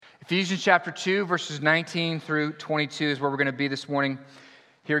Ephesians chapter 2, verses 19 through 22 is where we're going to be this morning.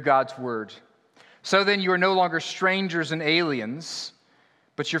 Hear God's word. So then you are no longer strangers and aliens,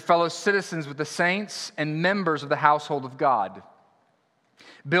 but your fellow citizens with the saints and members of the household of God,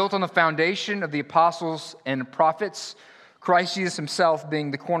 built on the foundation of the apostles and prophets, Christ Jesus himself being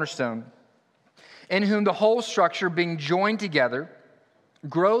the cornerstone, in whom the whole structure being joined together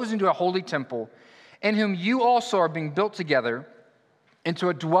grows into a holy temple, in whom you also are being built together into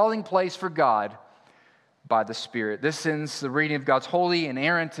a dwelling place for God by the Spirit. This ends the reading of God's holy,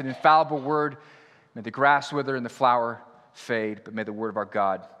 inerrant, and infallible word. May the grass wither and the flower fade, but may the word of our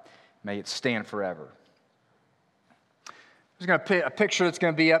God, may it stand forever. There's going to be a picture that's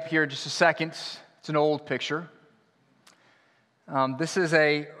going to be up here in just a second. It's an old picture. This is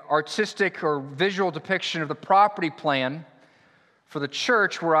an artistic or visual depiction of the property plan for the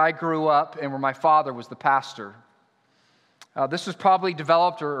church where I grew up and where my father was the pastor. This was probably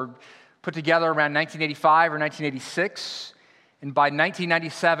developed or put together around 1985 or 1986, and by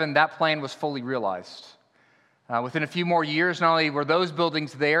 1997, that plan was fully realized. Within a few more years, not only were those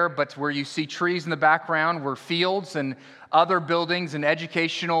buildings there, but where you see trees in the background were fields and other buildings and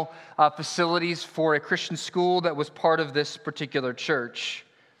educational facilities for a Christian school that was part of this particular church.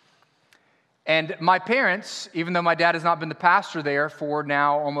 And my parents, even though my dad has not been the pastor there for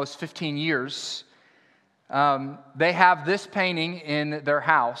now almost 15 years, they have this painting in their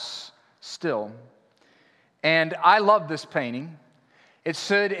house still. And I love this painting. It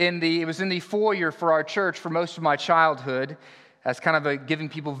was in the foyer for our church for most of my childhood as kind of giving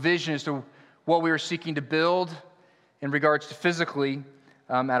people vision as to what we were seeking to build in regards to physically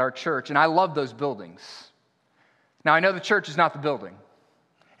at our church. And I love those buildings. Now, I know the church is not the building.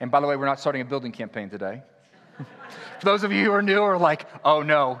 And by the way, we're not starting a building campaign today. For those of you who are new are like, oh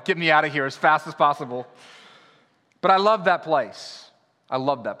no, get me out of here as fast as possible. But I love that place. I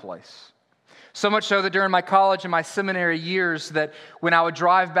love that place. So much so that during my college and my seminary years that when I would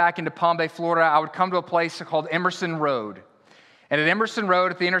drive back into Palm Bay, Florida, I would come to a place called Emerson Road. And at Emerson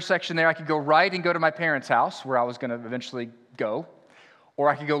Road, at the intersection there, I could go right and go to my parents' house, where I was going to eventually go. Or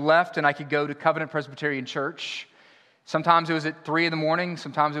I could go left and I could go to Covenant Presbyterian Church. Sometimes it was at 3 in the morning,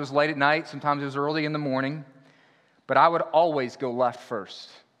 sometimes it was late at night, sometimes it was early in the morning. But I would always go left first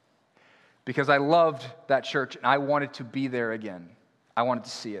because I loved that church and I wanted to be there again. I wanted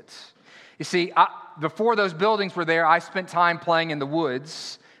to see it. You see, before those buildings were there, I spent time playing in the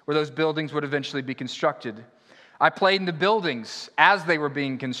woods where those buildings would eventually be constructed. I played in the buildings as they were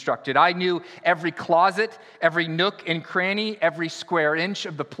being constructed. I knew every closet, every nook and cranny, every square inch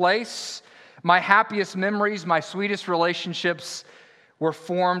of the place. My happiest memories, my sweetest relationships were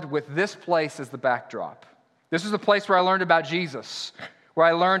formed with this place as the backdrop. This is the place where I learned about Jesus, where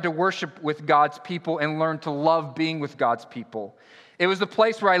I learned to worship with God's people and learned to love being with God's people. It was the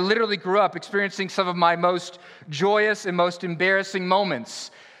place where I literally grew up experiencing some of my most joyous and most embarrassing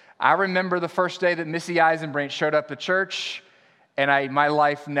moments. I remember the first day that Missy Eisenbrandt showed up to church, and my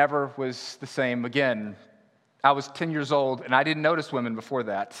life never was the same again. I was 10 years old, and I didn't notice women before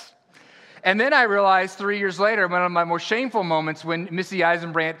that. And then I realized 3 years later, one of my more shameful moments, when Missy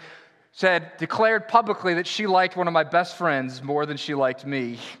Eisenbrandt declared publicly that she liked one of my best friends more than she liked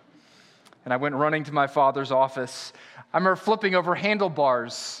me. And I went running to my father's office. I remember flipping over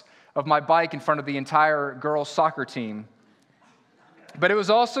handlebars of my bike in front of the entire girls' soccer team. But it was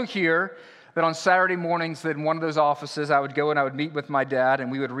also here that on Saturday mornings that in one of those offices I would go and I would meet with my dad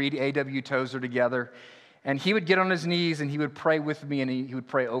and we would read A.W. Tozer together. And he would get on his knees and he would pray with me and he would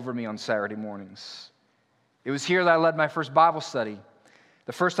pray over me on Saturday mornings. It was here that I led my first Bible study,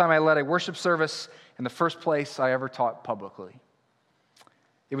 the first time I led a worship service, and the first place I ever taught publicly.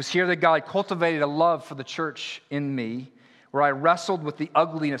 It was here that God cultivated a love for the church in me, where I wrestled with the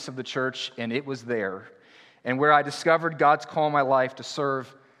ugliness of the church, and it was there, and where I discovered God's call in my life to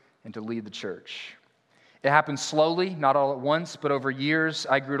serve and to lead the church. It happened slowly, not all at once, but over years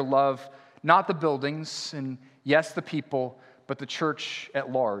I grew to love not the buildings, and yes, the people, but the church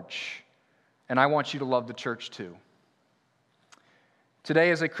at large. And I want you to love the church too.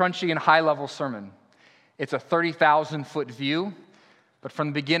 Today is a crunchy and high-level sermon. It's a 30,000-foot view, but from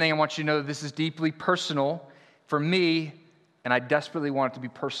the beginning, I want you to know that this is deeply personal for me, and I desperately want it to be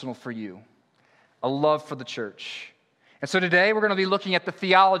personal for you. A love for the church. And so today, we're going to be looking at the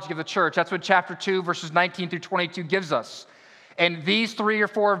theology of the church. That's what chapter 2, verses 19 through 22 gives us. And these 3 or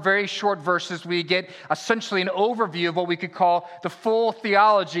 4 very short verses, we get essentially an overview of what we could call the full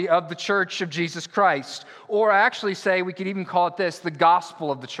theology of the church of Jesus Christ. Or I actually say we could even call it this, the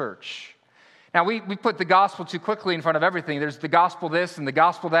gospel of the church. Now, we put the gospel too quickly in front of everything. There's the gospel this and the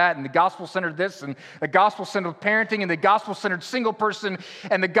gospel that and the gospel-centered this and the gospel-centered parenting and the gospel-centered single person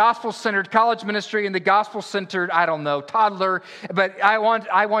and the gospel-centered college ministry and the gospel-centered, toddler. But I want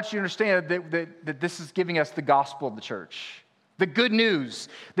you to understand that this is giving us the gospel of the church. The good news.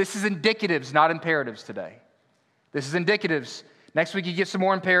 This is indicatives, not imperatives today. This is indicatives. Next week you get some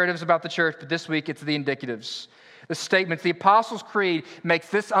more imperatives about the church, but this week it's the indicatives. The statements. The Apostles' Creed makes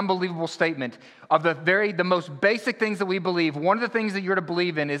this unbelievable statement of the most basic things that we believe. One of the things that you're to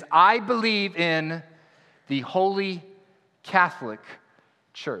believe in is, I believe in the Holy Catholic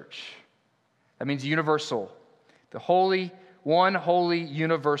Church. That means universal. The holy, one holy,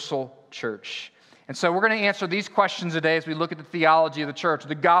 universal church. And so we're going to answer these questions today as we look at the theology of the church,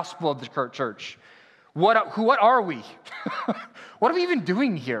 the gospel of the church. What are we? What are we even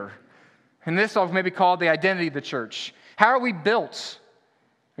doing here? And this will maybe called the identity of the church. How are we built?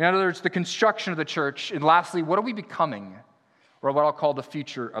 In other words, the construction of the church. And lastly, what are we becoming? Or what I'll call the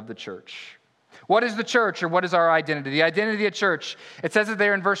future of the church. What is the church, or what is our identity? The identity of the church, it says it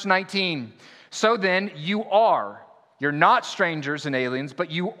there in verse 19. So then, you're not strangers and aliens, but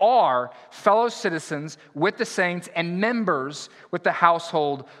you are fellow citizens with the saints and members with the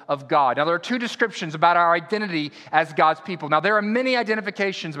household of God. Now, there are two descriptions about our identity as God's people. Now, there are many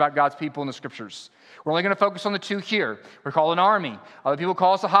identifications about God's people in the Scriptures. We're only going to focus on the two here. We're called an army. Other people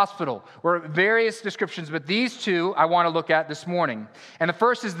call us a hospital. We're various descriptions, but these two I want to look at this morning. And the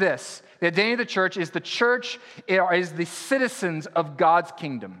first is this. The identity of the church is the citizens of God's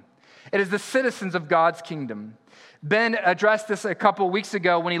kingdom. It is the citizens of God's kingdom. Ben addressed this a couple of weeks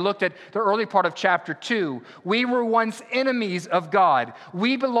ago when he looked at the early part of chapter 2. We were once enemies of God.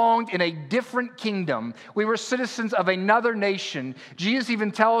 We belonged in a different kingdom. We were citizens of another nation. Jesus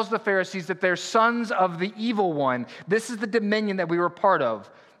even tells the Pharisees that they're sons of the evil one. This is the dominion that we were part of.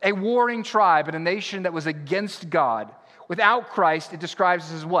 A warring tribe and a nation that was against God. Without Christ, it describes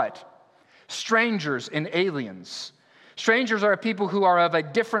us as what? Strangers and aliens. Strangers are people who are of a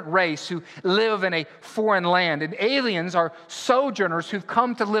different race, who live in a foreign land. And aliens are sojourners who've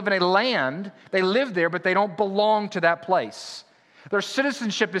come to live in a land. They live there, but they don't belong to that place. Their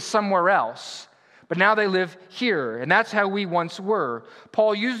citizenship is somewhere else, but now they live here. And that's how we once were.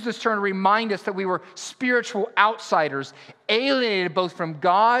 Paul uses this term to remind us that we were spiritual outsiders, alienated both from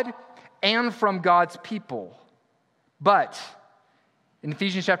God and from God's people. But in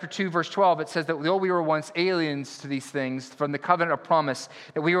Ephesians chapter 2, verse 12, it says that though we were once aliens to these things from the covenant of promise,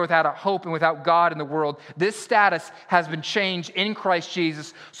 that we were without a hope and without God in the world, this status has been changed in Christ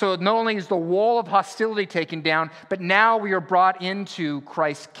Jesus. So not only is the wall of hostility taken down, but now we are brought into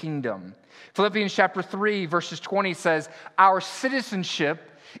Christ's kingdom. Philippians chapter 3, verses 20 says, our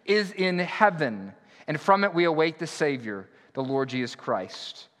citizenship is in heaven, and from it we await the Savior, the Lord Jesus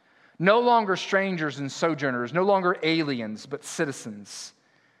Christ. No longer strangers and sojourners, no longer aliens, but citizens.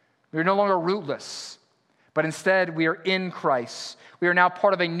 We are no longer rootless, but instead we are in Christ. We are now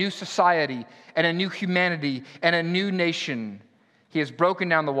part of a new society and a new humanity and a new nation. He has broken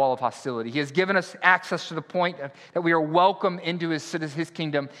down the wall of hostility. He has given us access to the point that we are welcome into his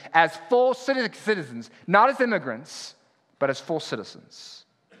kingdom as full citizens, not as immigrants, but as full citizens.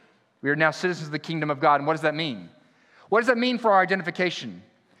 We are now citizens of the kingdom of God. And what does that mean? What does that mean for our identification?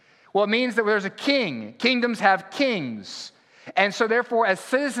 Well, it means that there's a king. Kingdoms have kings. And so therefore, as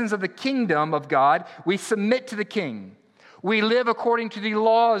citizens of the kingdom of God, we submit to the king. We live according to the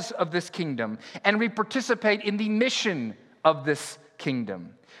laws of this kingdom. And we participate in the mission of this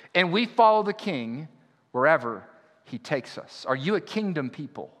kingdom. And we follow the king wherever he takes us. Are you a kingdom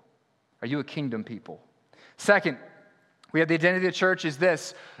people? Are you a kingdom people? Second, we have the identity of the church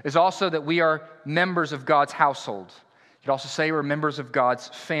is also that we are members of God's household. You could also say we're members of God's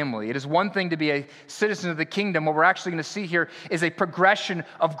family. It is one thing to be a citizen of the kingdom. What we're actually going to see here is a progression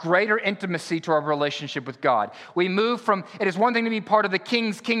of greater intimacy to our relationship with God. We move from, it is one thing to be part of the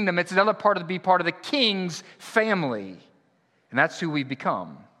king's kingdom. It's another part to be part of the king's family. And that's who we've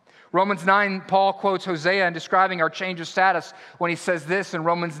become. Romans 9, Paul quotes Hosea in describing our change of status when he says this in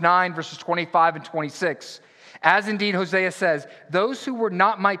Romans 9, verses 25 and 26. As indeed Hosea says, those who were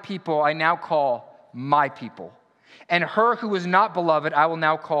not my people I now call my people. And her who was not beloved, I will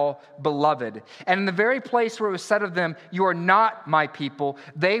now call beloved. And in the very place where it was said of them, you are not my people,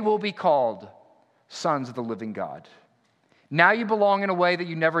 they will be called sons of the living God. Now you belong in a way that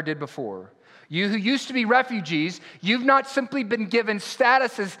you never did before. You who used to be refugees, you've not simply been given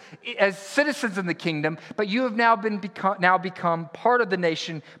status as citizens in the kingdom, but you have now become part of the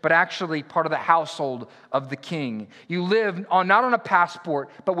nation, but actually part of the household of the king. You live not on a passport,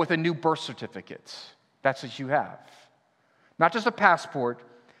 but with a new birth certificate. That's what you have. Not just a passport,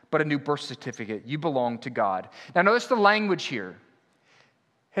 but a new birth certificate. You belong to God. Now notice the language here.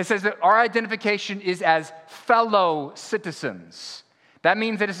 It says that our identification is as fellow citizens. That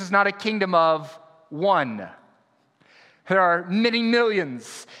means that this is not a kingdom of one. There are many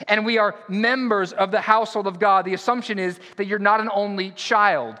millions, and we are members of the household of God. The assumption is that you're not an only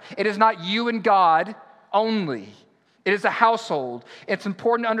child. It is not you and God only. It is a household. It's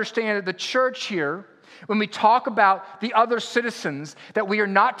important to understand that the church here, when we talk about the other citizens, that we are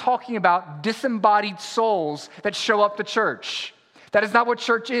not talking about disembodied souls that show up to church. That is not what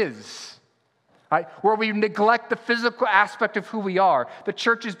church is, right? Where we neglect the physical aspect of who we are. The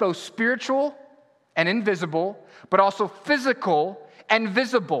church is both spiritual and invisible, but also physical and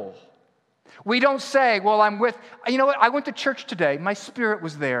visible. We don't say, well, you know what, I went to church today. My spirit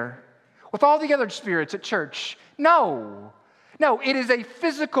was there with all the other spirits at church. No, it is a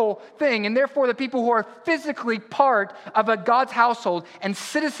physical thing, and therefore the people who are physically part of a God's household and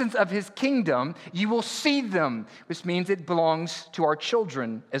citizens of his kingdom, you will see them, which means it belongs to our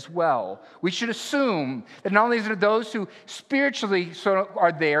children as well. We should assume that not only is it those who spiritually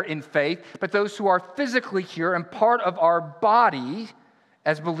are there in faith, but those who are physically here and part of our body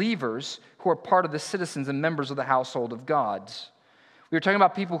as believers who are part of the citizens and members of the household of God. We are talking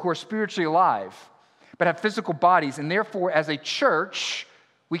about people who are spiritually alive, but have physical bodies, and therefore, as a church,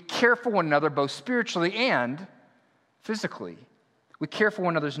 we care for one another both spiritually and physically. We care for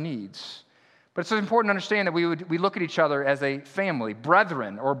one another's needs. But it's important to understand that we look at each other as a family.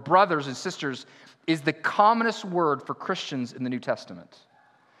 Brethren, or brothers and sisters, is the commonest word for Christians in the New Testament.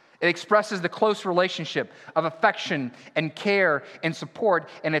 It expresses the close relationship of affection and care and support,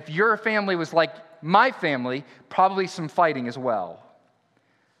 and if your family was like my family, probably some fighting as well.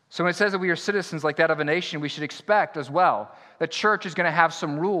 So when it says that we are citizens like that of a nation, we should expect as well that church is going to have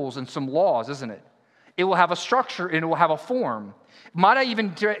some rules and some laws, isn't it? It will have a structure and it will have a form. Might I even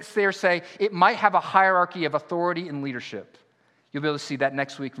dare say it might have a hierarchy of authority and leadership. You'll be able to see that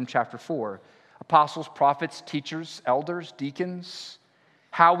next week from chapter 4. Apostles, prophets, teachers, elders, deacons,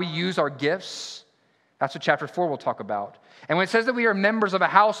 how we use our gifts. That's what chapter 4 will talk about. And when it says that we are members of a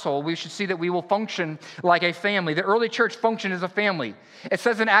household, we should see that we will function like a family. The early church functioned as a family. It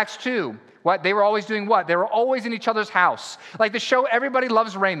says in Acts 2, what? They were always doing what? They were always in each other's house. Like the show Everybody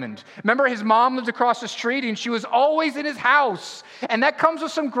Loves Raymond. Remember his mom lived across the street and she was always in his house. And that comes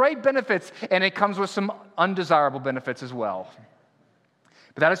with some great benefits, and it comes with some undesirable benefits as well.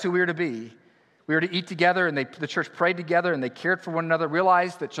 But that is who we are to be. We were to eat together, and the church prayed together, and they cared for one another.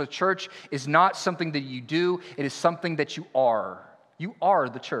 Realize that the church is not something that you do. It is something that you are. You are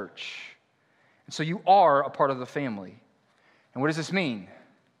the church. And so you are a part of the family. And what does this mean?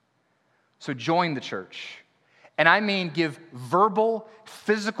 So join the church. And I mean give verbal,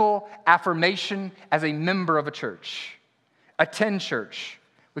 physical affirmation as a member of a church. Attend church.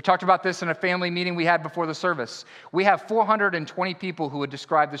 We talked about this in a family meeting we had before the service. We have 420 people who would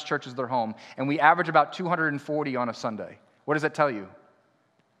describe this church as their home, and we average about 240 on a Sunday. What does that tell you?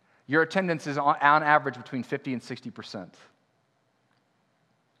 Your attendance is on average between 50 and 60%.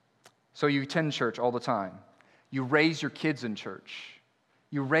 So you attend church all the time. You raise your kids in church.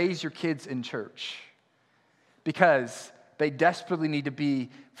 You raise your kids in church because they desperately need to be,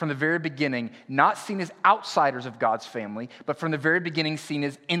 from the very beginning, not seen as outsiders of God's family, but from the very beginning seen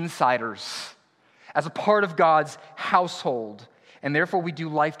as insiders, as a part of God's household. And therefore, we do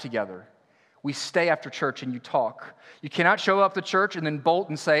life together. We stay after church and you talk. You cannot show up to church and then bolt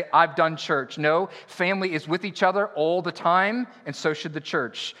and say, I've done church. No, family is with each other all the time, and so should the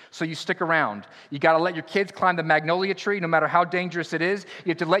church. So you stick around. You got to let your kids climb the magnolia tree, no matter how dangerous it is. You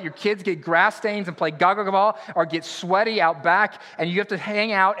have to let your kids get grass stains and play gaga ball or get sweaty out back, and you have to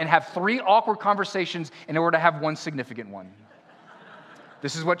hang out and have 3 awkward conversations in order to have one significant one.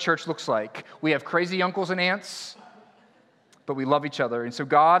 This is what church looks like. We have crazy uncles and aunts, but we love each other. And so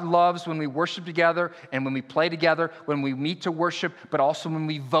God loves when we worship together and when we play together, when we meet to worship, but also when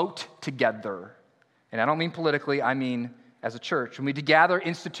we vote together. And I don't mean politically, I mean as a church. When we gather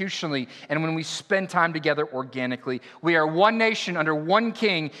institutionally and when we spend time together organically. We are one nation under one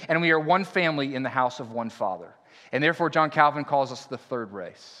king, and we are one family in the house of one Father. And therefore, John Calvin calls us the third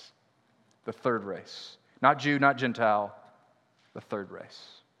race. The third race. Not Jew, not Gentile, the third race.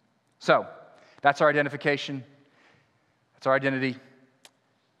 So, that's our identification. It's our identity.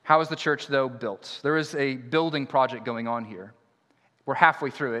 How is the church, though, built? There is a building project going on here. We're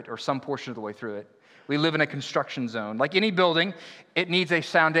halfway through it, or some portion of the way through it. We live in a construction zone. Like any building, it needs a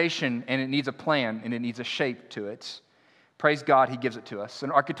foundation, and it needs a plan, and it needs a shape to it. Praise God, He gives it to us,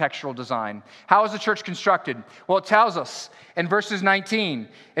 an architectural design. How is the church constructed? Well, it tells us in verses 19,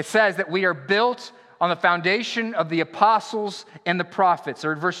 it says that we are built on the foundation of the apostles and the prophets.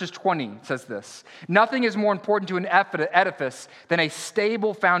 Or in verses 20, it says this: nothing is more important to an edifice than a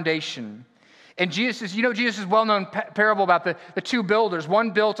stable foundation. And Jesus' well-known parable about the two builders,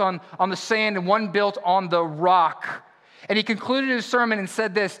 one built on the sand and one built on the rock. And he concluded his sermon and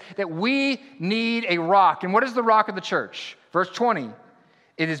said this, that we need a rock. And what is the rock of the church? Verse 20,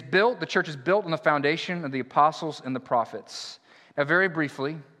 the church is built on the foundation of the apostles and the prophets. Now, very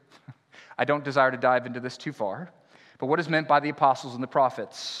briefly, I don't desire to dive into this too far, but what is meant by the apostles and the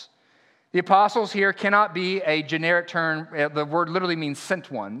prophets? The apostles here cannot be a generic term. The word literally means sent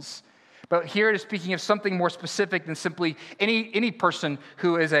ones. But here it is speaking of something more specific than simply any person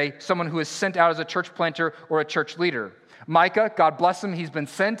who is someone who is sent out as a church planter or a church leader. Micah, God bless him, he's been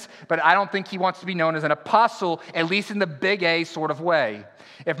sent, but I don't think he wants to be known as an apostle, at least in the big A sort of way.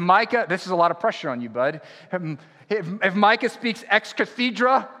 If Micah, this is a lot of pressure on you, bud. If Micah speaks ex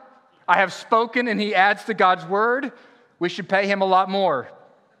cathedra, I have spoken, and he adds to God's word, we should pay him a lot more.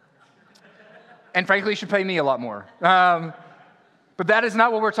 And frankly, he should pay me a lot more. But that is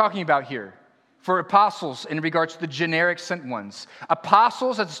not what we're talking about here for apostles in regards to the generic sent ones.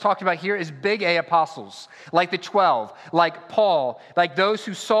 Apostles, as it's talked about here, is big A apostles, like the 12, like Paul, like those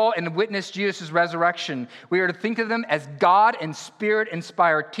who saw and witnessed Jesus' resurrection. We are to think of them as God and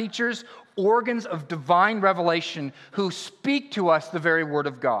Spirit-inspired teachers, organs of divine revelation who speak to us the very word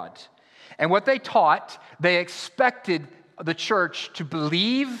of God. And what they taught, they expected the church to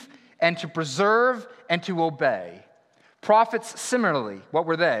believe and to preserve and to obey. Prophets, similarly, what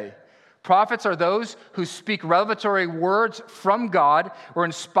were they? Prophets are those who speak revelatory words from God or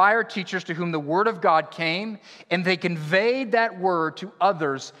inspired teachers to whom the word of God came, and they conveyed that word to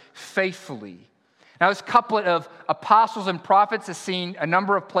others faithfully. Now, this couplet of apostles and prophets is seen a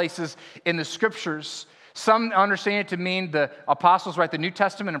number of places in the scriptures. Some understand it to mean the apostles write the New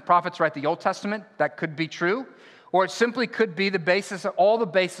Testament and prophets write the Old Testament. That could be true. Or it simply could be all the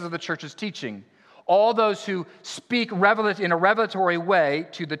basis of the church's teaching. All those who speak in a revelatory way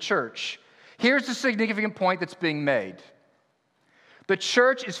to the church. Here's the significant point that's being made. The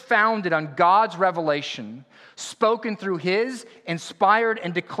church is founded on God's revelation, spoken through his inspired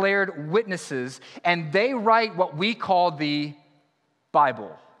and declared witnesses, and they write what we call the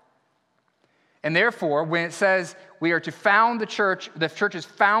Bible. And therefore, when it says we are to found the church is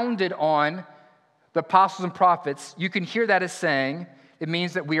founded on the apostles and prophets, you can hear that as saying, it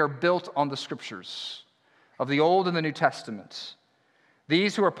means that we are built on the scriptures of the Old and the New Testament.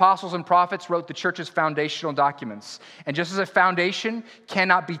 These who are apostles and prophets wrote the church's foundational documents. And just as a foundation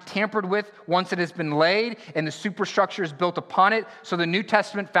cannot be tampered with once it has been laid and the superstructure is built upon it, so the New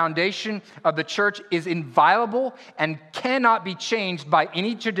Testament foundation of the church is inviolable and cannot be changed by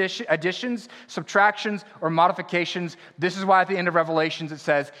any additions, subtractions, or modifications. This is why at the end of Revelations it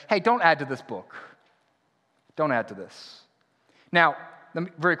says, hey, don't add to this book. Don't add to this. Now,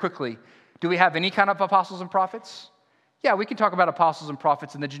 very quickly, do we have any kind of apostles and prophets? Yeah, we can talk about apostles and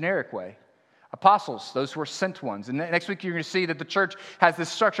prophets in the generic way. Apostles, those who are sent ones. And next week you're going to see that the church has this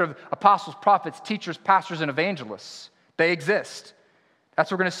structure of apostles, prophets, teachers, pastors, and evangelists. They exist.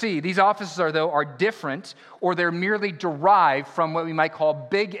 That's what we're going to see. These offices are different, or they're merely derived from what we might call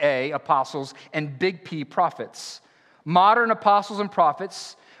big A apostles and big P prophets. Modern apostles and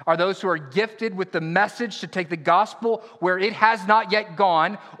prophets are those who are gifted with the message to take the gospel where it has not yet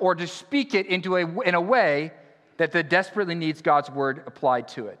gone, or to speak it in a way that desperately needs God's word applied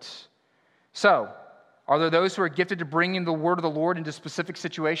to it. So, are there those who are gifted to bringing the word of the Lord into specific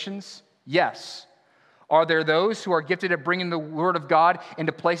situations? Yes. Are there those who are gifted at bringing the word of God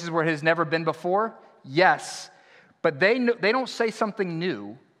into places where it has never been before? Yes. But they don't say something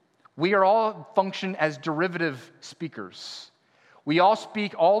new. We are all function as derivative speakers. We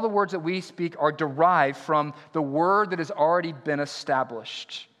all the words that we speak are derived from the word that has already been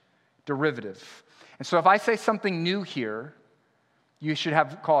established. Derivative. And so if I say something new here, you should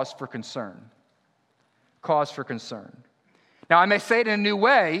have cause for concern. Cause for concern. Now, I may say it in a new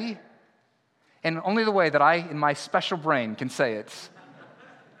way, and only the way that I, in my special brain, can say it.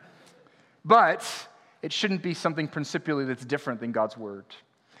 But it shouldn't be something principially that's different than God's word.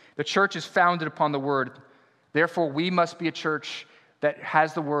 The church is founded upon the word. Therefore, we must be a church that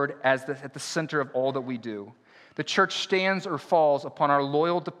has the word at the center of all that we do. The church stands or falls upon our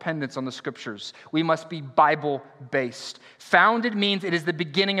loyal dependence on the scriptures. We must be Bible-based. Founded means it is the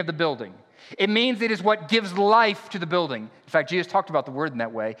beginning of the building. It means it is what gives life to the building. In fact, Jesus talked about the word in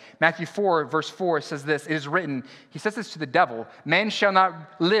that way. Matthew 4, verse 4 says this, it is written, he says this to the devil, man shall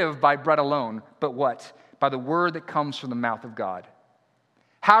not live by bread alone, but what? By the word that comes from the mouth of God.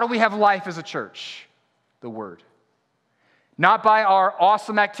 How do we have life as a church? The word. Not by our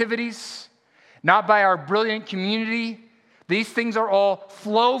awesome activities, not by our brilliant community. These things are all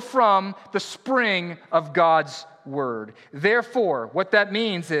flow from the spring of God's word. Therefore, what that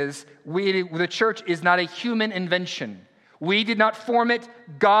means is the church is not a human invention. We did not form it.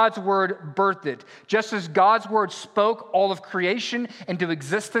 God's word birthed it. Just as God's word spoke all of creation into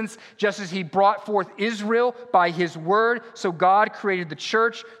existence, just as he brought forth Israel by his word, so God created the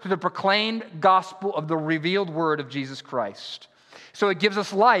church through the proclaimed gospel of the revealed word of Jesus Christ. So it gives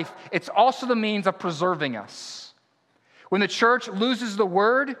us life. It's also the means of preserving us. When the church loses the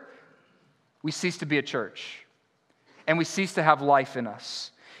word, we cease to be a church, and we cease to have life in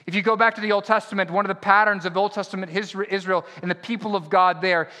us. If you go back to the Old Testament, one of the patterns of Old Testament Israel and the people of God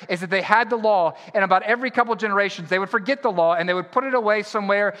there is that they had the law, and about every couple generations, they would forget the law, and they would put it away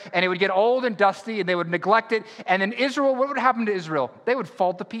somewhere, and it would get old and dusty, and they would neglect it. And then Israel, what would happen to Israel? They would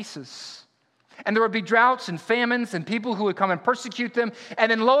fall to pieces. And there would be droughts and famines and people who would come and persecute them.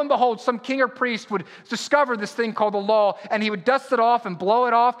 And then lo and behold, some king or priest would discover this thing called the law, and he would dust it off and blow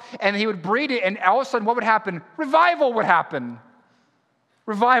it off, and he would breed it, and all of a sudden, what would happen? Revival would happen.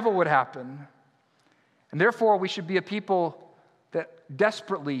 Revival would happen. And therefore, we should be a people that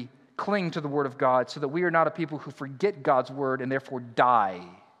desperately cling to the word of God so that we are not a people who forget God's word and therefore die.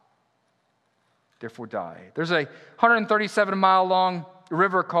 Therefore die. There's a 137-mile-long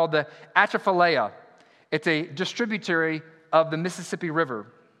river called the Atchafalaya. It's a distributary of the Mississippi River.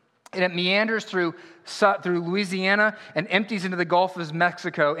 And it meanders through Louisiana and empties into the Gulf of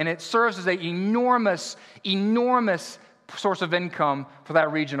Mexico. And it serves as an enormous source of income for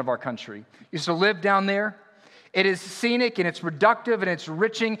that region of our country. You used to live down there. It is scenic and it's productive and it's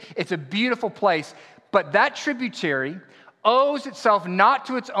enriching. It's a beautiful place. But that tributary owes itself not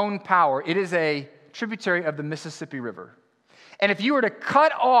to its own power. It is a tributary of the Mississippi River. And if you were to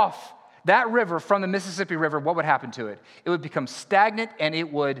cut off that river from the Mississippi River, what would happen to it? It would become stagnant and it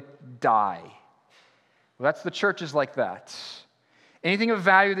would die. Well, that's the churches like that. Anything of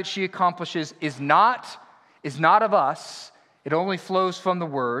value that she accomplishes is not of us. It only flows from the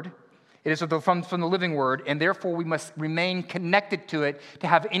Word. It is from the living Word, and therefore we must remain connected to it to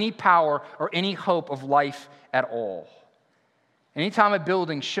have any power or any hope of life at all. Anytime a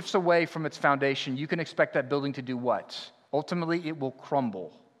building shifts away from its foundation, you can expect that building to do what? Ultimately, it will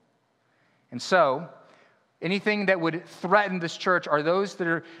crumble. And so, anything that would threaten this church are those that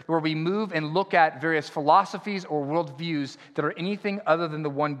are where we move and look at various philosophies or worldviews that are anything other than the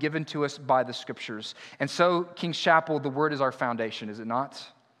one given to us by the Scriptures. And so, King's Chapel, the Word is our foundation, is it not?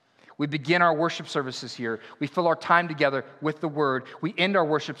 We begin our worship services here. We fill our time together with the Word. We end our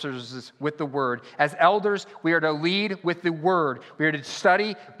worship services with the Word. As elders, we are to lead with the Word. We are to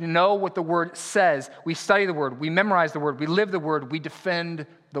study, to know what the Word says. We study the Word. We memorize the Word. We live the Word. We defend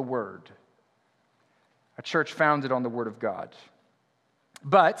the Word. A church founded on the Word of God.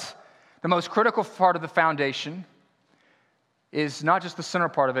 But the most critical part of the foundation is not just the center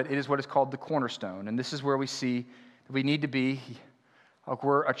part of it, it is what is called the cornerstone. And this is where we see that we need to be,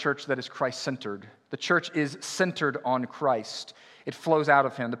 we're a church that is Christ-centered. The church is centered on Christ. It flows out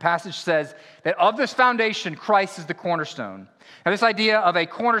of him. The passage says that of this foundation, Christ is the cornerstone. Now, this idea of a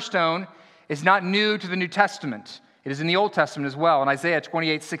cornerstone is not new to the New Testament. It is in the Old Testament as well. In Isaiah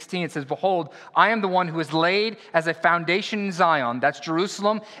 28:16, it says, "Behold, I am the one who is laid as a foundation in Zion," that's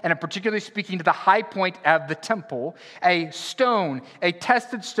Jerusalem, and I'm particularly speaking to the high point of the temple, "a stone, a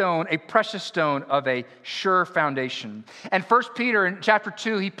tested stone, a precious stone of a sure foundation." And 1 Peter in chapter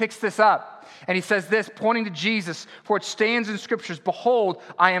 2, he picks this up. And he says this, pointing to Jesus, "For it stands in Scriptures, behold,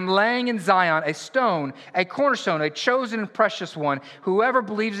 I am laying in Zion a stone, a cornerstone, a chosen and precious one. Whoever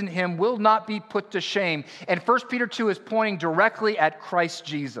believes in him will not be put to shame." And 1 Peter 2 is pointing directly at Christ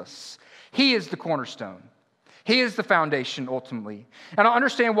Jesus. He is the cornerstone. He is the foundation, ultimately. And I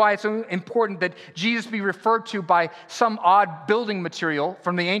understand why it's so important that Jesus be referred to by some odd building material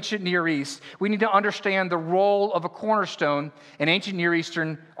from the ancient Near East. We need to understand the role of a cornerstone in ancient Near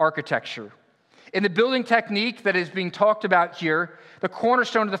Eastern architecture. In the building technique that is being talked about here, the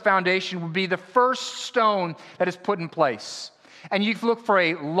cornerstone of the foundation would be the first stone that is put in place. And you look for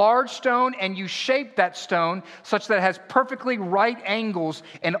a large stone and you shape that stone such that it has perfectly right angles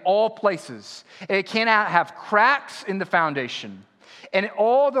in all places. It cannot have cracks in the foundation. And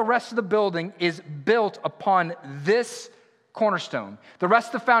all the rest of the building is built upon this cornerstone. The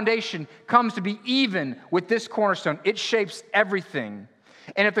rest of the foundation comes to be even with this cornerstone. It shapes everything.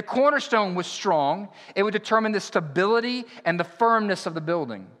 And if the cornerstone was strong, it would determine the stability and the firmness of the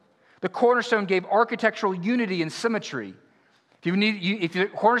building. The cornerstone gave architectural unity and symmetry. If the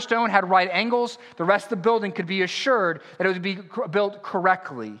cornerstone had right angles, the rest of the building could be assured that it would be built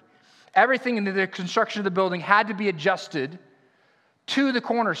correctly. Everything in the construction of the building had to be adjusted to the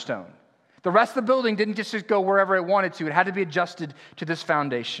cornerstone. The rest of the building didn't just go wherever it wanted to. It had to be adjusted to this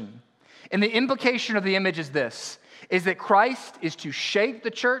foundation. And the implication of the image is this, is that Christ is to shape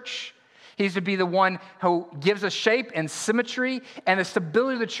the church. He's to be the one who gives us shape and symmetry, and the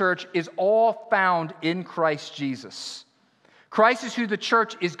stability of the church is all found in Christ Jesus. Christ is who the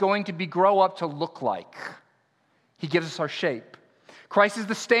church is going to grow up to look like. He gives us our shape. Christ is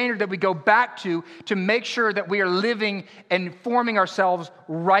the standard that we go back to make sure that we are living and forming ourselves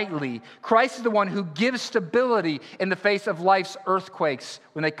rightly. Christ is the one who gives stability in the face of life's earthquakes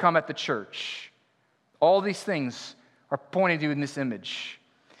when they come at the church. All these things are pointed to in this image.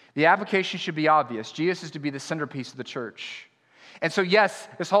 The application should be obvious. Jesus is to be the centerpiece of the church. And so, yes,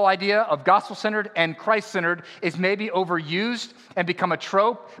 this whole idea of gospel-centered and Christ-centered is maybe overused and become a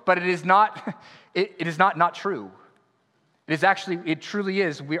trope, but it is not true. It truly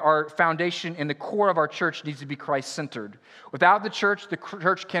is. Our foundation in the core of our church needs to be Christ-centered. Without Christ,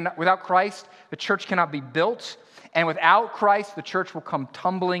 the church cannot be built, and without Christ, the church will come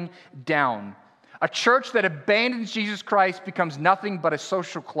tumbling down. A church that abandons Jesus Christ becomes nothing but a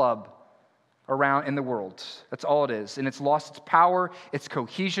social club around in the world. That's all it is. And it's lost its power, its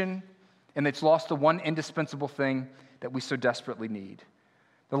cohesion, and it's lost the one indispensable thing that we so desperately need.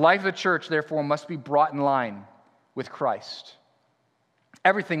 The life of the church, therefore, must be brought in line with Christ.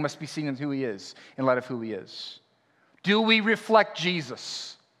 Everything must be seen in who he is, in light of who he is. Do we reflect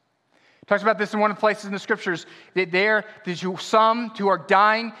Jesus? It talks about this in one of the places in the scriptures, that to some who are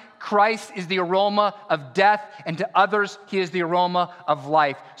dying, Christ is the aroma of death, and to others, he is the aroma of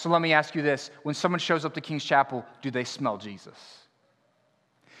life. So let me ask you this. When someone shows up to King's Chapel, do they smell Jesus?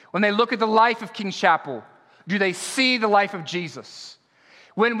 When they look at the life of King's Chapel, do they see the life of Jesus?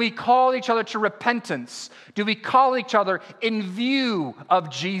 When we call each other to repentance, do we call each other in view of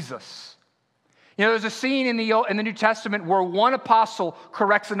Jesus? You know, there's a scene in the New Testament where one apostle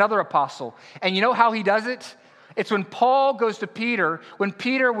corrects another apostle. And you know how he does it? It's when Paul goes to Peter, when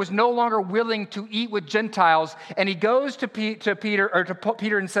Peter was no longer willing to eat with Gentiles, and he goes to Peter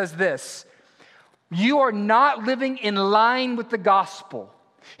and says this, "You are not living in line with the gospel."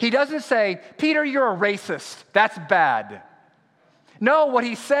 He doesn't say, "Peter, you're a racist. That's bad." No, what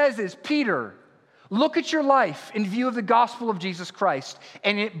he says is, "Peter, look at your life in view of the gospel of Jesus Christ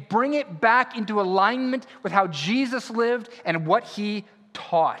and bring it back into alignment with how Jesus lived and what he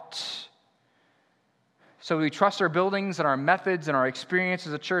taught." So we trust our buildings and our methods and our experience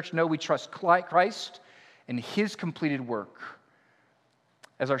as a church. No, we trust Christ and his completed work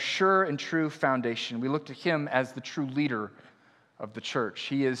as our sure and true foundation. We look to him as the true leader of the church.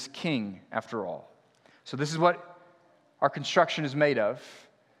 He is king, after all. So this is what our construction is made of: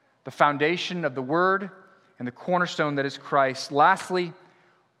 the foundation of the word and the cornerstone that is Christ. Lastly,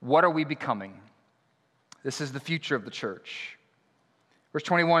 what are we becoming? This is the future of the church. Verse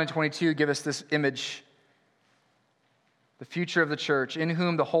 21 and 22 give us this image. The future of the church, in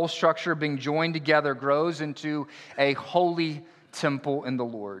whom the whole structure being joined together grows into a holy temple in the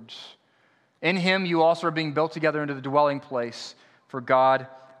Lord. In him you also are being built together into the dwelling place for God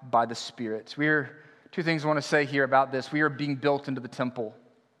by the Spirit. Two things I want to say here about this. We are being built into the temple.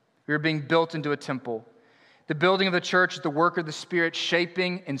 We are being built into a temple. The building of the church is the work of the Spirit,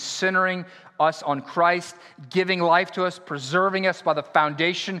 shaping and centering us on Christ, giving life to us, preserving us by the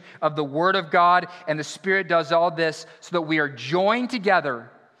foundation of the Word of God. And the Spirit does all this so that we are joined together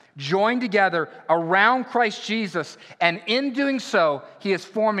around Christ Jesus. And in doing so, he is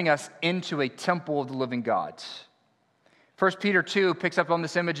forming us into a temple of the living God. 1 Peter 2 picks up on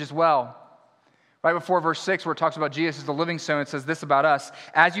this image as well. Right before verse 6, where it talks about Jesus as the living stone, it says this about us: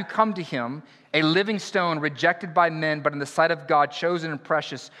 "As you come to him, a living stone rejected by men, but in the sight of God chosen and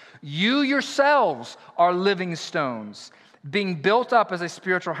precious, you yourselves are living stones, being built up as a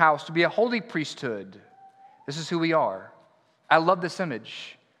spiritual house to be a holy priesthood." This is who we are. I love this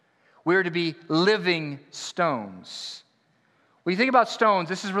image. We are to be living stones. When you think about stones,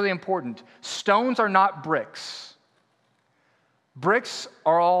 this is really important. Stones are not bricks. Bricks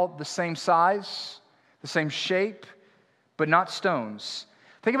are all the same size, the same shape, but not stones.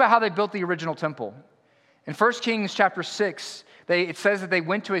 Think about how they built the original temple. In 1 Kings chapter 6, it says that they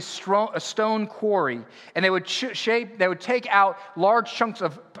went to a stone quarry, and they would take out large chunks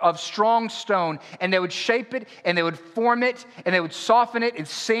of strong stone, and they would shape it, and they would form it, and they would soften it and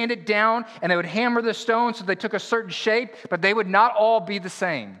sand it down, and they would hammer the stone so they took a certain shape, but they would not all be the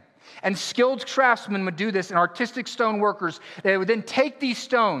same. And skilled craftsmen would do this, and artistic stone workers, they would then take these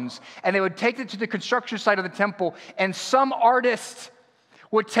stones, and they would take it to the construction site of the temple, and some artists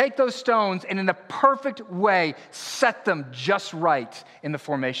would take those stones and in the perfect way set them just right in the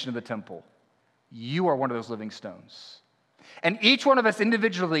formation of the temple. You are one of those living stones. And each one of us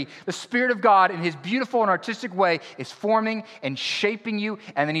individually, the Spirit of God in his beautiful and artistic way is forming and shaping you,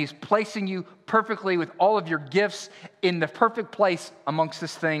 and then he's placing you perfectly with all of your gifts in the perfect place amongst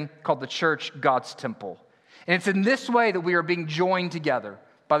this thing called the church, God's temple. And it's in this way that we are being joined together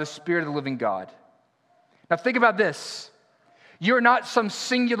by the Spirit of the living God. Now think about this. You're not some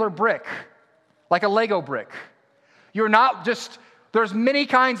singular brick, like a Lego brick. You're not just, there's many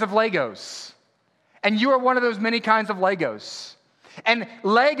kinds of Legos. And you are one of those many kinds of Legos. And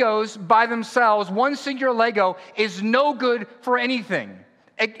Legos by themselves, one singular Lego, is no good for anything.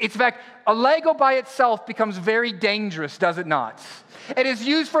 It's in fact, a Lego by itself becomes very dangerous, does it not? It is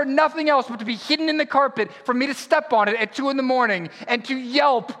used for nothing else but to be hidden in the carpet, for me to step on it at 2 a.m. and to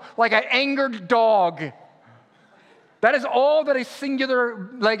yelp like an angered dog. That is all that a singular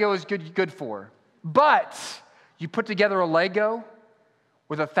Lego is good for. But you put together a Lego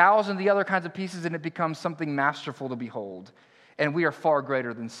with 1,000 of the other kinds of pieces, and it becomes something masterful to behold. And we are far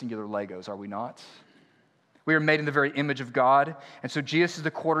greater than singular Legos, are we not? We are made in the very image of God. And so Jesus is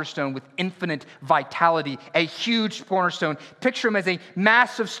the cornerstone with infinite vitality, a huge cornerstone. Picture him as a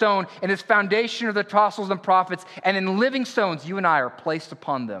massive stone, and his foundation are the apostles and prophets. And in living stones, you and I are placed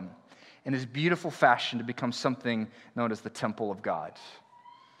upon them in this beautiful fashion to become something known as the temple of God.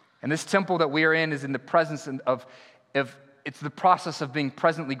 And this temple that we are in is in the presence of it's the process of being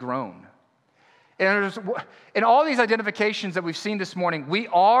presently grown. And in all these identifications that we've seen this morning, we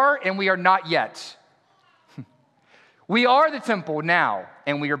are and we are not yet. We are the temple now,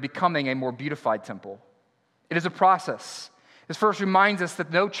 and we are becoming a more beautified temple. It is a process. This verse reminds us that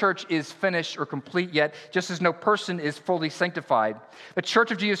no church is finished or complete yet, just as no person is fully sanctified. The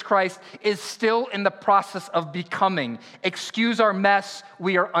Church of Jesus Christ is still in the process of becoming. Excuse our mess,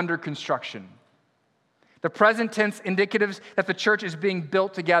 we are under construction. The present tense indicatives that the church is being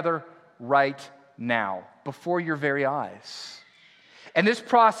built together right now, before your very eyes. And this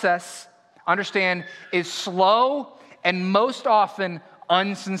process, understand, is slow and most often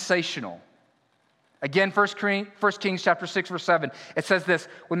unsensational. Again, 1 Kings chapter 6, verse 7, it says this: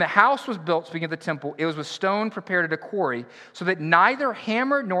 when the house was built, speaking of the temple, it was with stone prepared at a quarry, so that neither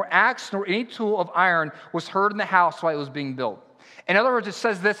hammer nor axe nor any tool of iron was heard in the house while it was being built. In other words, it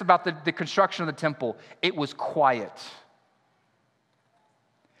says this about the construction of the temple: it was quiet.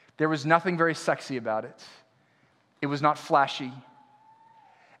 There was nothing very sexy about it. It was not flashy.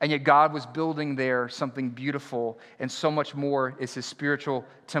 And yet God was building there something beautiful, and so much more is his spiritual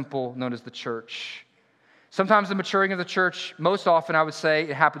temple known as the church. Sometimes the maturing of the church, most often I would say,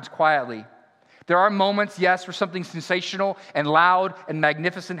 it happens quietly. There are moments, yes, where something sensational and loud and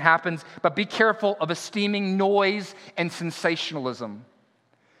magnificent happens, but be careful of esteeming noise and sensationalism.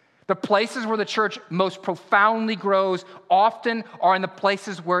 The places where the church most profoundly grows often are in the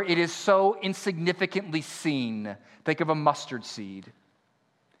places where it is so insignificantly seen. Think of a mustard seed.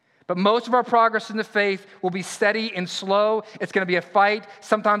 But most of our progress in the faith will be steady and slow. It's going to be a fight.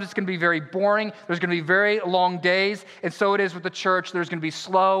 Sometimes it's going to be very boring. There's going to be very long days. And so it is with the church. There's going to be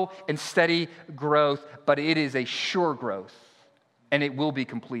slow and steady growth, but it is a sure growth, and it will be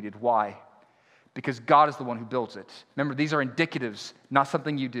completed. Why? Because God is the one who builds it. Remember, these are indicatives, not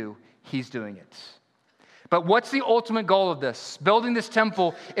something you do. He's doing it. But what's the ultimate goal of this? Building this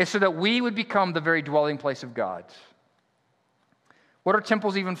temple is so that we would become the very dwelling place of God. What are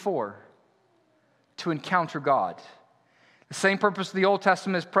temples even for? To encounter God. The same purpose of the Old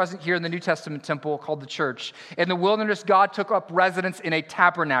Testament is present here in the New Testament temple called the church. In the wilderness, God took up residence in a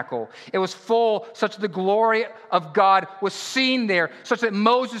tabernacle. It was full, such that the glory of God was seen there, such that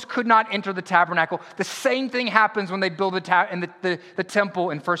Moses could not enter the tabernacle. The same thing happens when they build the temple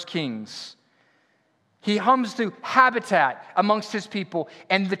in 1 Kings. He comes to habitat amongst his people.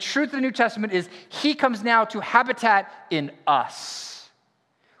 And the truth of the New Testament is he comes now to habitat in us.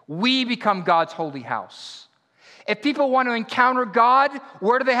 We become God's holy house. If people want to encounter God,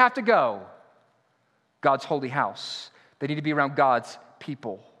 where do they have to go? God's holy house. They need to be around God's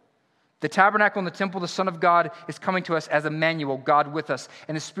people. The tabernacle and the temple, the Son of God, is coming to us as Emmanuel, God with us,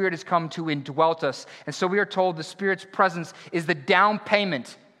 and the Spirit has come to indwelt us. And so we are told the Spirit's presence is the down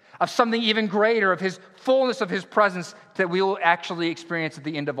payment of something even greater, of his fullness of his presence that we will actually experience at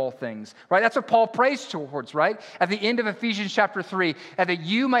the end of all things, right? That's what Paul prays towards, right? At the end of Ephesians chapter 3, and that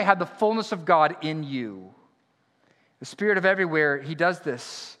you may have the fullness of God in you. The Spirit of everywhere, he does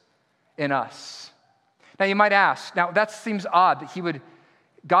this in us. Now you might ask, now that seems odd that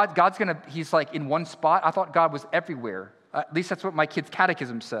he's like in one spot. I thought God was everywhere. At least that's what my kid's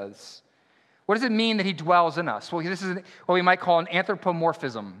catechism says. What does it mean that he dwells in us? Well, this is what we might call an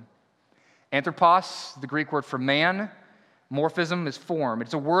anthropomorphism. Anthropos, the Greek word for man. Morphism is form.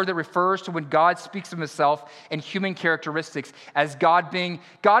 It's a word that refers to when God speaks of himself in human characteristics as God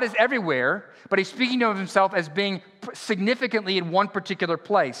is everywhere, but he's speaking of himself as being significantly in one particular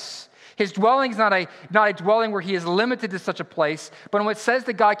place. His dwelling is not a dwelling where he is limited to such a place, but when it says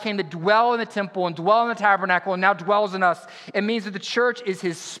that God came to dwell in the temple and dwell in the tabernacle and now dwells in us, it means that the church is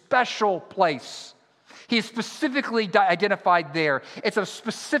his special place. He is specifically identified there. It's a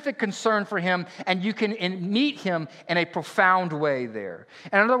specific concern for him, and you can meet him in a profound way there.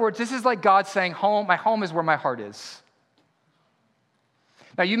 And in other words, this is like God saying, my home is where my heart is.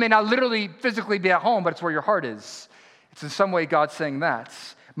 Now, you may not literally, physically be at home, but it's where your heart is. It's in some way God saying that.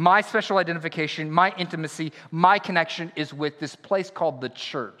 My special identification, my intimacy, my connection is with this place called the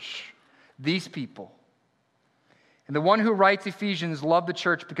church. These people. And the one who writes Ephesians loved the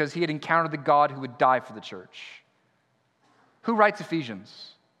church because he had encountered the God who would die for the church. Who writes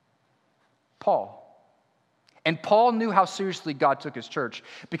Ephesians? Paul. And Paul knew how seriously God took his church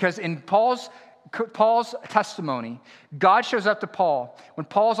because in Paul's testimony, God shows up to Paul when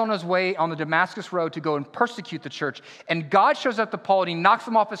Paul's on his way on the Damascus road to go and persecute the church. And God shows up to Paul and he knocks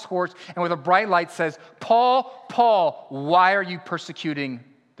him off his horse and with a bright light says, Paul, Paul, why are you persecuting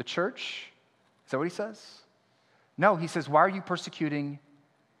the church? Is that what he says? No, he says, why are you persecuting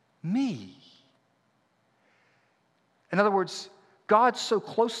me? In other words, God so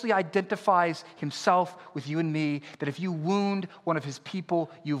closely identifies himself with you and me that if you wound one of his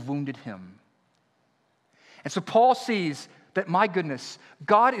people, you've wounded him. And so Paul sees that, my goodness,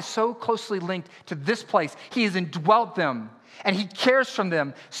 God is so closely linked to this place. He has indwelt them, and he cares for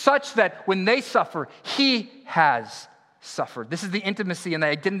them such that when they suffer, he has suffered. This is the intimacy and the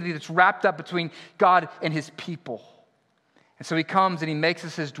identity that's wrapped up between God and his people. And so he comes and he makes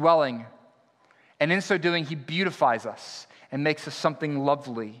us his dwelling. And in so doing, he beautifies us and makes us something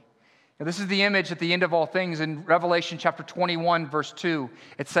lovely. Now, this is the image at the end of all things. In Revelation chapter 21, verse 2,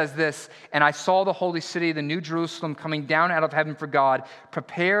 it says this, and I saw the holy city, the new Jerusalem, coming down out of heaven for God,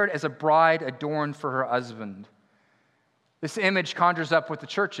 prepared as a bride adorned for her husband. This image conjures up what the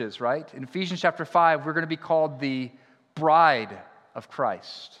church is, right? In Ephesians chapter 5, we're going to be called the bride of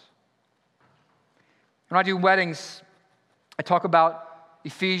Christ. When I do weddings, I talk about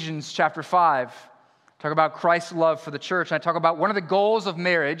Ephesians chapter 5, talk about Christ's love for the church, and I talk about one of the goals of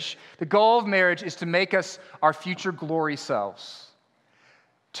marriage. The goal of marriage is to make us our future glory selves.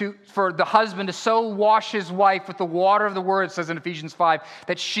 For the husband to so wash his wife with the water of the word, it says in Ephesians 5,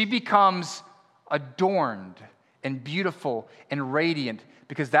 that she becomes adorned and beautiful and radiant,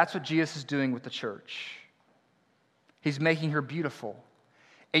 because that's what Jesus is doing with the church. He's making her beautiful.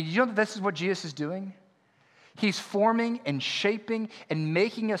 And you know that this is what Jesus is doing? He's forming and shaping and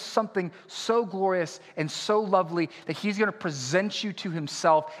making us something so glorious and so lovely that he's going to present you to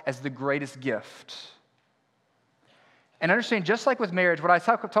himself as the greatest gift. And understand, just like with marriage, what I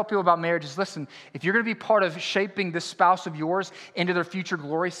tell people about marriage is, listen, if you're going to be part of shaping this spouse of yours into their future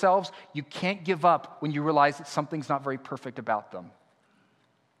glory selves, you can't give up when you realize that something's not very perfect about them.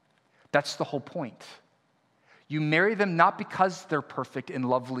 That's the whole point. You marry them not because they're perfect and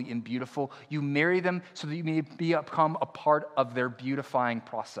lovely and beautiful. You marry them so that you may become a part of their beautifying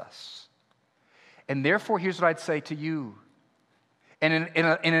process. And therefore, here's what I'd say to you. In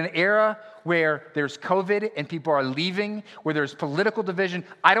an era where there's COVID and people are leaving, where there's political division,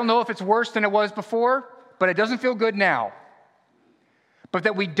 I don't know if it's worse than it was before, but it doesn't feel good now. But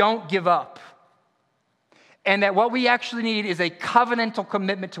that we don't give up. And that what we actually need is a covenantal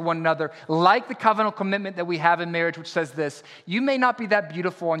commitment to one another, like the covenantal commitment that we have in marriage, which says this: you may not be that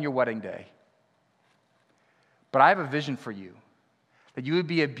beautiful on your wedding day, but I have a vision for you, that you would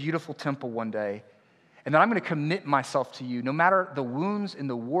be a beautiful temple one day, and that I'm going to commit myself to you, no matter the wounds and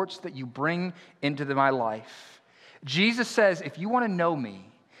the warts that you bring into my life. Jesus says, if you want to know me,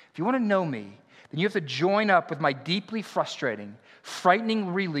 then you have to join up with my deeply frustrating,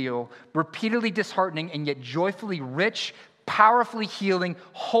 frightening, real, repeatedly disheartening, and yet joyfully rich, powerfully healing,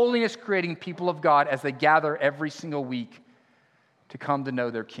 holiness-creating people of God as they gather every single week to come to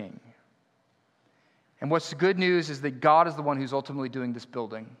know their King. And what's the good news is that God is the one who's ultimately doing this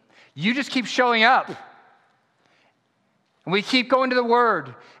building. You just keep showing up. And we keep going to the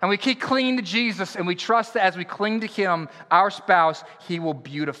Word, and we keep clinging to Jesus, and we trust that as we cling to Him, our spouse, He will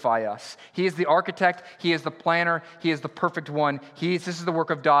beautify us. He is the architect, He is the planner, He is the perfect one. This is the work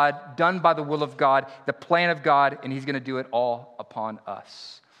of God, done by the will of God, the plan of God, and He's going to do it all upon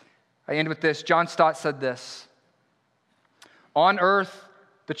us. I end with this. John Stott said this: on earth,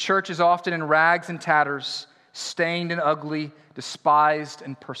 the church is often in rags and tatters, stained and ugly, despised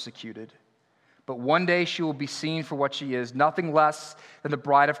and persecuted. But one day she will be seen for what she is, nothing less than the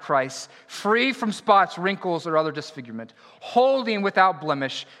bride of Christ, free from spots, wrinkles, or other disfigurement, holy and without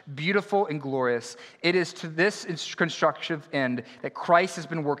blemish, beautiful and glorious. It is to this constructive end that Christ has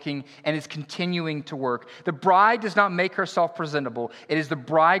been working and is continuing to work. The bride does not make herself presentable. It is the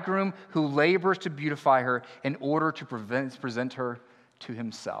bridegroom who labors to beautify her in order to present her to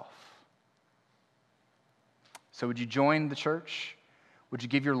himself. So would you join the church? Would you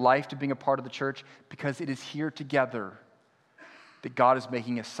give your life to being a part of the church? Because it is here together that God is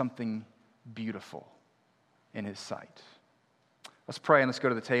making us something beautiful in his sight. Let's pray and let's go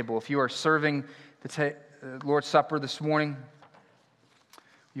to the table. If you are serving the Lord's Supper this morning, will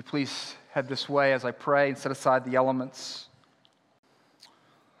you please head this way as I pray and set aside the elements.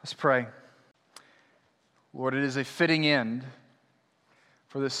 Let's pray. Lord, it is a fitting end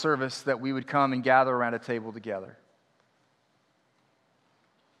for this service that we would come and gather around a table together.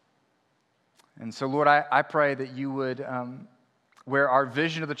 And so, Lord, I pray that you would, where our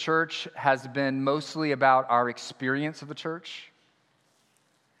vision of the church has been mostly about our experience of the church,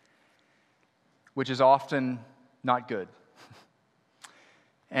 which is often not good.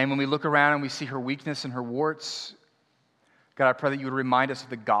 And when we look around and we see her weakness and her warts, God, I pray that you would remind us of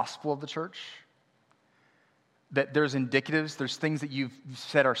the gospel of the church, that there's indicatives, there's things that you've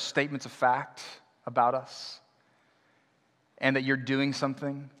said are statements of fact about us, and that you're doing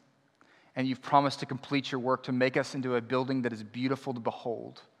something. And you've promised to complete your work to make us into a building that is beautiful to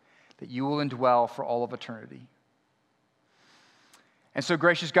behold, that you will indwell for all of eternity. And so,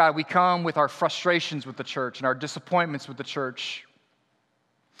 gracious God, we come with our frustrations with the church and our disappointments with the church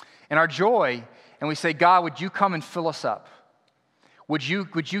and our joy, and we say, God, would you come and fill us up? Would you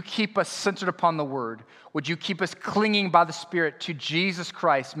keep us centered upon the Word? Would you keep us clinging by the Spirit to Jesus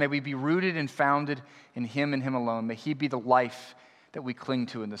Christ? May we be rooted and founded in him and him alone. May he be the life that we cling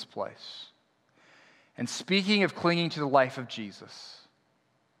to in this place. And speaking of clinging to the life of Jesus,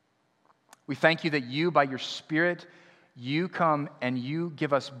 we thank you that you, by your Spirit, you come and you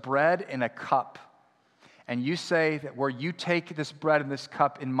give us bread in a cup. And you say that where you take this bread and this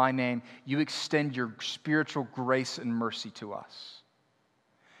cup in my name, you extend your spiritual grace and mercy to us.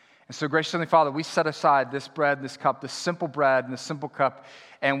 And so, gracious Heavenly Father, we set aside this bread and this cup, this simple bread and this simple cup,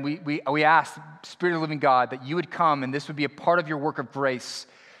 and we ask, Spirit of the living God, that you would come and this would be a part of your work of grace,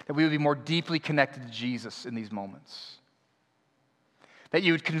 that we would be more deeply connected to Jesus in these moments. That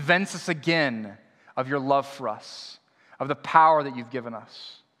you would convince us again of your love for us, of the power that you've given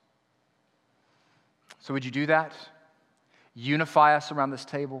us. So would you do that? Unify us around this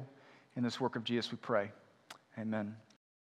table in this work of Jesus, we pray. Amen.